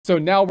So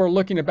now we're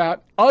looking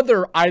about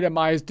other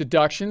itemized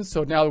deductions.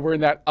 So now we're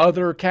in that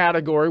other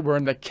category. We're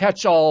in the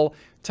catch-all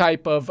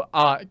type of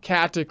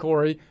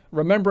category.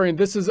 Remembering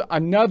this is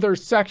another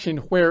section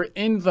where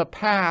in the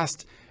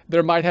past,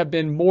 there might have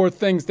been more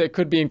things that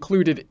could be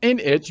included in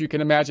it. You can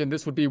imagine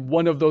this would be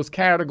one of those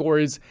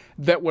categories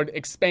that would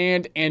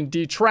expand and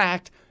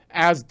detract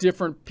as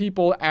different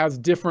people, as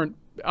different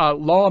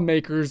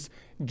lawmakers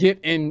get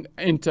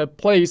into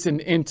place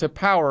and into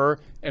power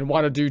and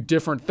want to do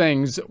different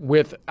things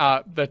with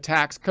the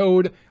tax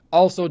code.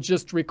 Also,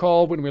 just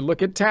recall when we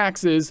look at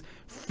taxes,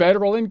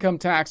 federal income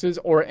taxes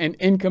or an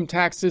income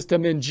tax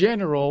system in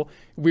general,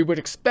 we would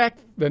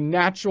expect the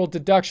natural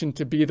deduction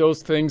to be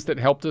those things that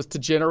helped us to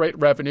generate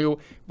revenue,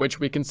 which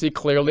we can see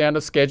clearly on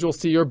a Schedule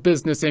C or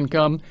business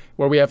income,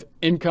 where we have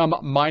income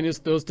minus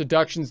those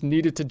deductions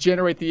needed to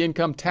generate the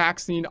income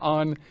taxing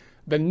on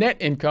the net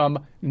income,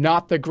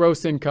 not the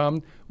gross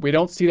income. We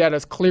don't see that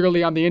as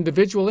clearly on the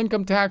individual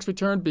income tax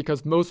return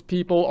because most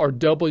people are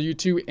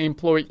W-2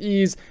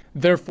 employees,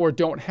 therefore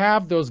don't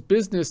have those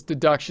business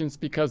deductions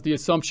because the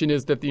assumption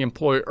is that the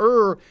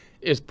employer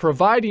is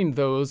providing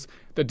those.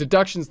 The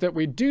deductions that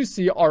we do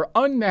see are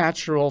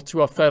unnatural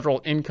to a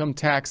federal income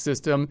tax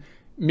system,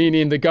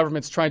 meaning the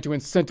government's trying to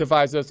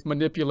incentivize us,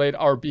 manipulate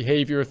our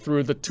behavior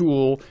through the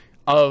tool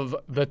of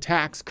the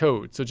tax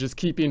code. So just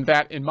keeping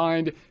that in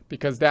mind,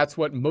 because that's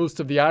what most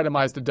of the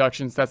itemized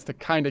deductions, that's the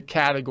kind of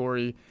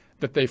category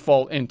that they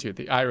fall into.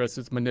 The IRS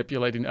is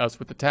manipulating us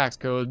with the tax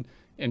code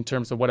in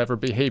terms of whatever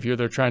behavior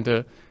they're trying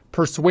to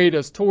persuade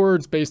us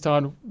towards based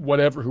on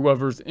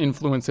whoever's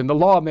influence in the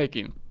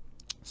lawmaking.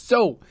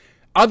 So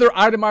other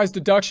itemized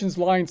deductions,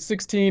 line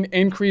 16,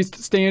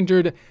 increased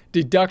standard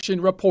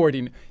deduction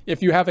reporting.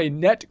 If you have a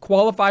net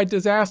qualified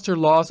disaster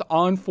loss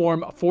on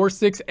form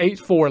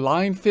 4684,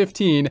 line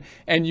 15,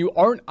 and you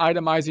aren't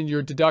itemizing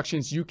your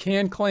deductions, you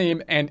can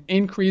claim an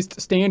increased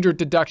standard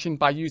deduction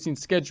by using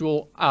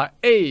Schedule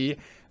A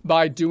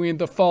by doing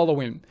the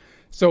following.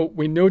 So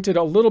we noted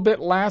a little bit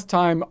last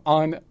time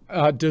on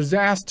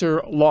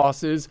disaster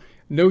losses,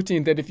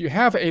 noting that if you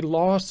have a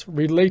loss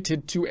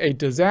related to a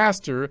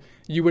disaster,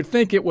 you would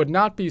think it would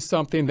not be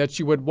something that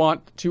you would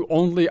want to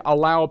only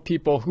allow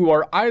people who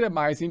are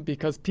itemizing,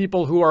 because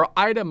people who are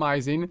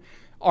itemizing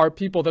are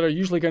people that are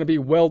usually going to be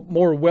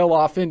more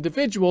well-off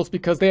individuals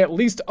because they at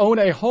least own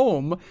a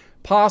home,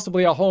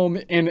 possibly a home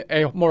in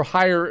a more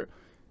higher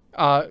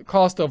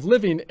cost of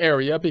living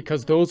area,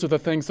 because those are the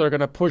things that are going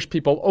to push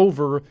people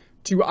over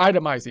to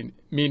itemizing,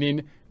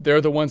 meaning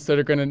they're the ones that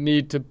are going to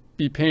need to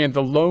be paying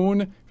the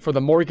loan for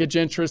the mortgage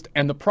interest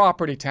and the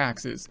property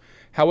taxes.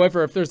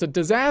 However, if there's a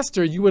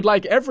disaster, you would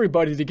like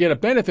everybody to get a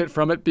benefit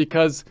from it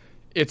because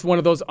it's one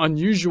of those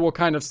unusual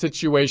kind of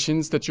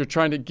situations that you're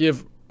trying to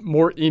give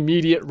more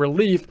immediate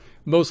relief,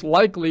 most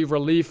likely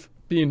relief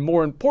being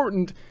more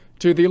important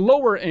to the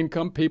lower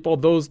income people,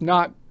 those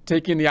not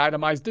taking the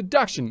itemized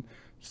deduction.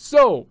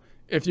 So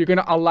if you're going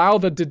to allow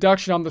the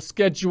deduction on the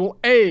Schedule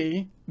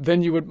A,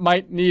 then you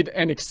might need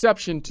an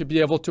exception to be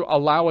able to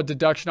allow a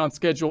deduction on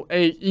Schedule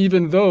A,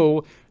 even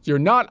though you're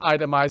not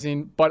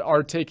itemizing, but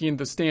are taking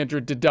the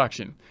standard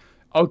deduction.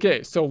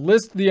 Okay, so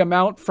list the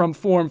amount from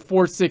Form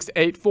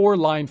 4684,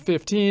 line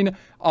 15,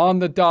 on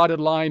the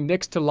dotted line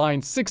next to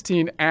line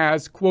 16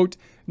 as, quote,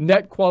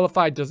 net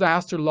qualified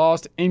disaster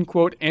loss, end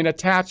quote, and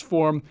attach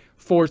Form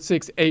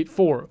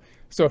 4684.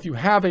 So if you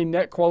have a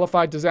net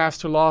qualified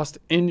disaster loss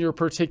in your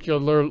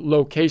particular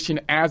location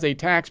as a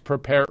tax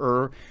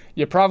preparer,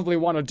 you probably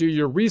want to do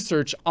your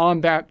research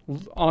on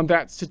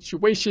that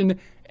situation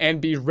and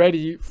be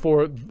ready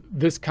for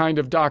this kind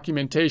of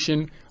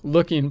documentation,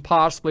 looking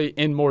possibly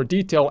in more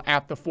detail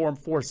at the Form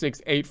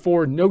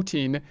 4684,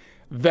 noting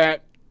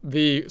that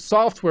the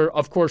software,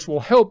 of course,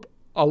 will help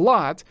a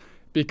lot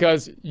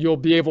because you'll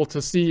be able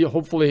to see,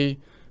 hopefully,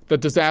 the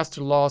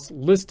disaster loss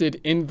listed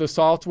in the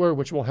software,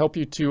 which will help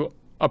you to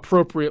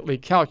appropriately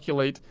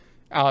calculate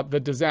the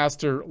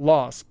disaster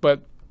loss.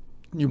 But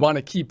you want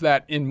to keep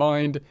that in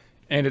mind,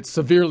 and it's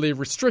severely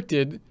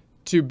restricted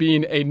to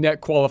being a net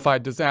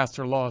qualified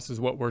disaster loss is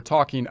what we're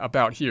talking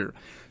about here.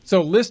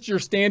 So list your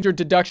standard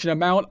deduction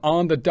amount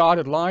on the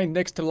dotted line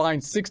next to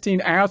line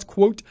 16 as,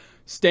 quote,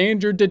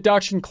 standard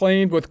deduction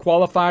claimed with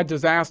qualified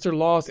disaster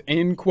loss,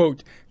 end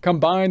quote.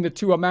 Combine the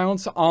two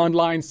amounts on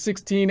line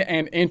 16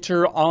 and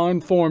enter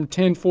on Form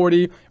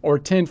 1040 or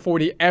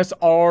 1040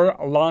 SR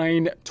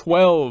line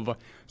 12.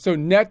 So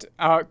net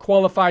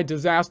qualified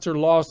disaster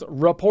loss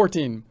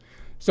reporting.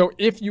 So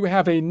if you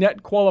have a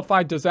net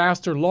qualified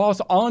disaster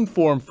loss on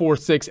Form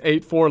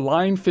 4684,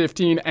 line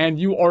 15, and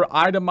you are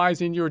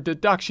itemizing your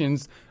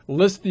deductions,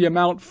 list the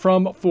amount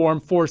from Form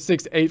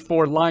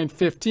 4684, line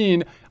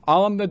 15,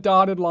 on the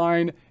dotted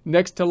line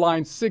next to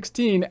line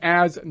 16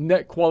 as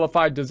net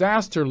qualified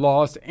disaster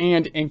loss,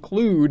 and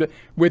include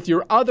with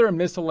your other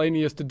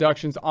miscellaneous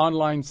deductions on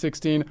line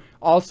 16,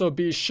 also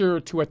be sure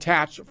to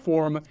attach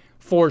Form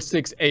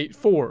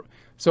 4684.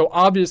 So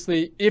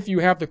obviously, if you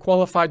have the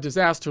qualified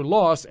disaster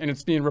loss and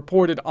it's being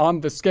reported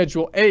on the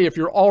Schedule A, if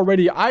you're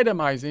already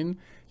itemizing,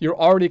 you're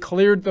already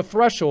cleared the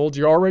threshold,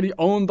 you already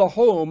own the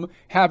home,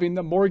 having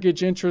the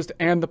mortgage interest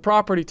and the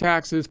property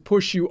taxes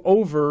push you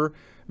over,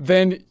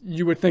 then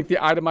you would think the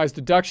itemized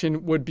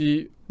deduction would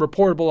be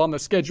reportable on the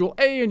Schedule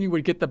A and you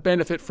would get the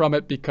benefit from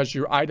it because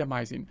you're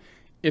itemizing.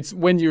 It's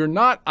when you're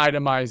not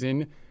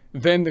itemizing,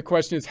 then the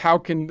question is, how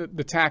can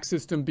the tax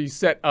system be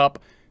set up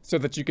so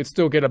that you could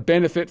still get a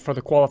benefit for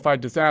the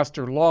qualified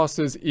disaster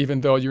losses, even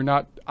though you're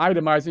not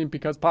itemizing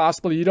because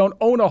possibly you don't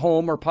own a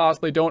home or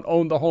possibly don't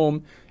own the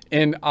home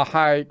in a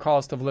high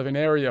cost of living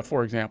area,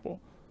 for example.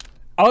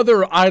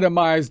 Other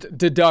itemized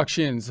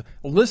deductions.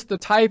 List the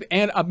type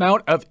and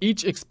amount of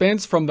each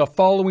expense from the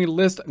following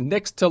list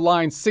next to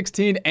line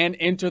 16 and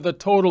enter the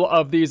total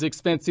of these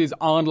expenses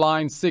on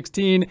line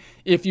 16.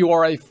 If you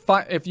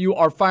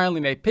are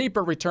filing a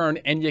paper return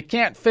and you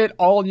can't fit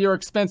all your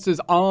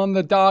expenses on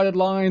the dotted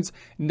lines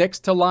next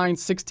to line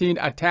 16,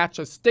 attach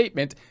a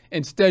statement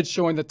instead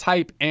showing the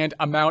type and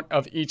amount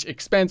of each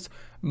expense.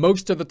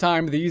 Most of the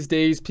time these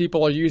days,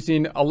 people are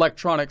using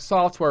electronic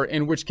software,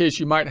 in which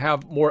case you might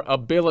have more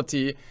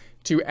ability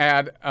to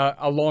add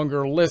a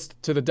longer list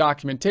to the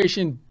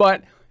documentation.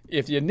 But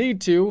if you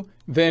need to,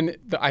 then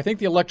I think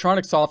the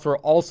electronic software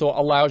also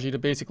allows you to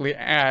basically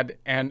add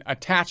an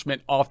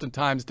attachment,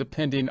 oftentimes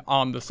depending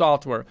on the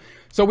software.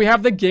 So we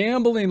have the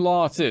gambling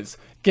losses.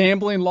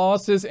 Gambling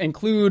losses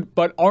include,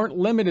 but aren't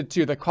limited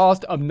to, the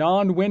cost of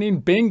non-winning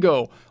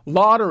bingo,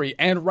 lottery,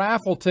 and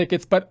raffle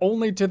tickets, but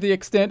only to the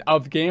extent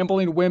of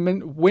gambling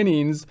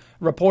winnings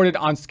reported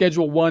on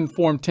Schedule 1,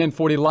 Form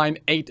 1040, line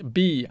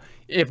 8B.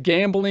 If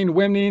gambling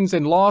winnings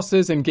and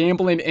losses and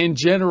gambling in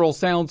general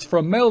sounds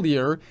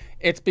familiar,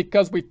 it's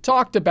because we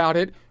talked about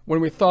it when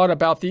we thought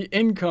about the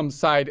income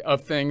side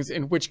of things,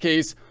 in which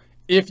case,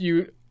 if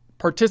you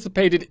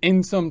participated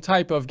in some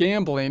type of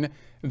gambling,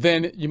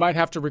 then you might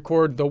have to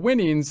record the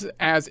winnings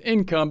as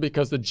income,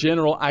 because the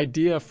general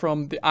idea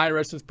from the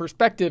IRS's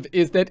perspective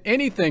is that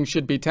anything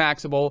should be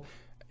taxable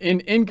in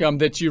income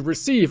that you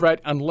receive, right?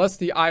 Unless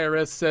the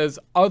IRS says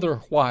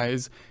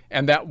otherwise.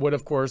 And that would,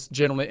 of course,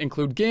 generally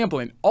include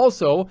gambling.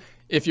 Also,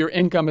 if your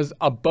income is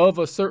above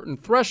a certain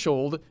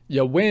threshold,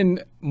 you win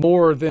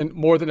more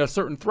than a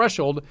certain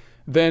threshold,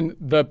 then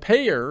the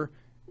payer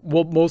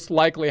will most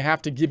likely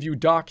have to give you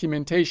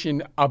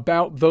documentation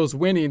about those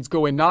winnings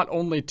going not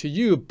only to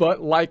you,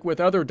 but like with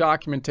other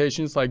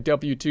documentations like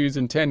W-2s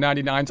and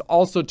 1099s,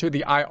 also to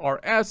the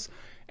IRS.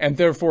 And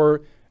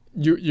therefore,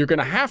 you're going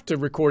to have to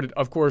record it,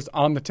 of course,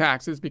 on the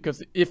taxes,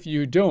 because if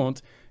you don't,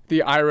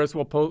 the IRS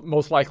will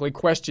most likely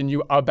question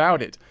you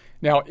about it.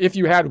 Now, if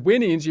you had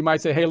winnings, you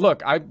might say, hey,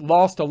 look, I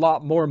lost a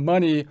lot more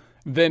money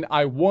than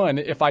I won.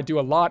 If I do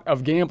a lot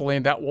of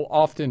gambling, that will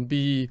often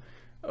be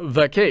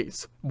the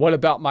case. What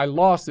about my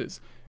losses?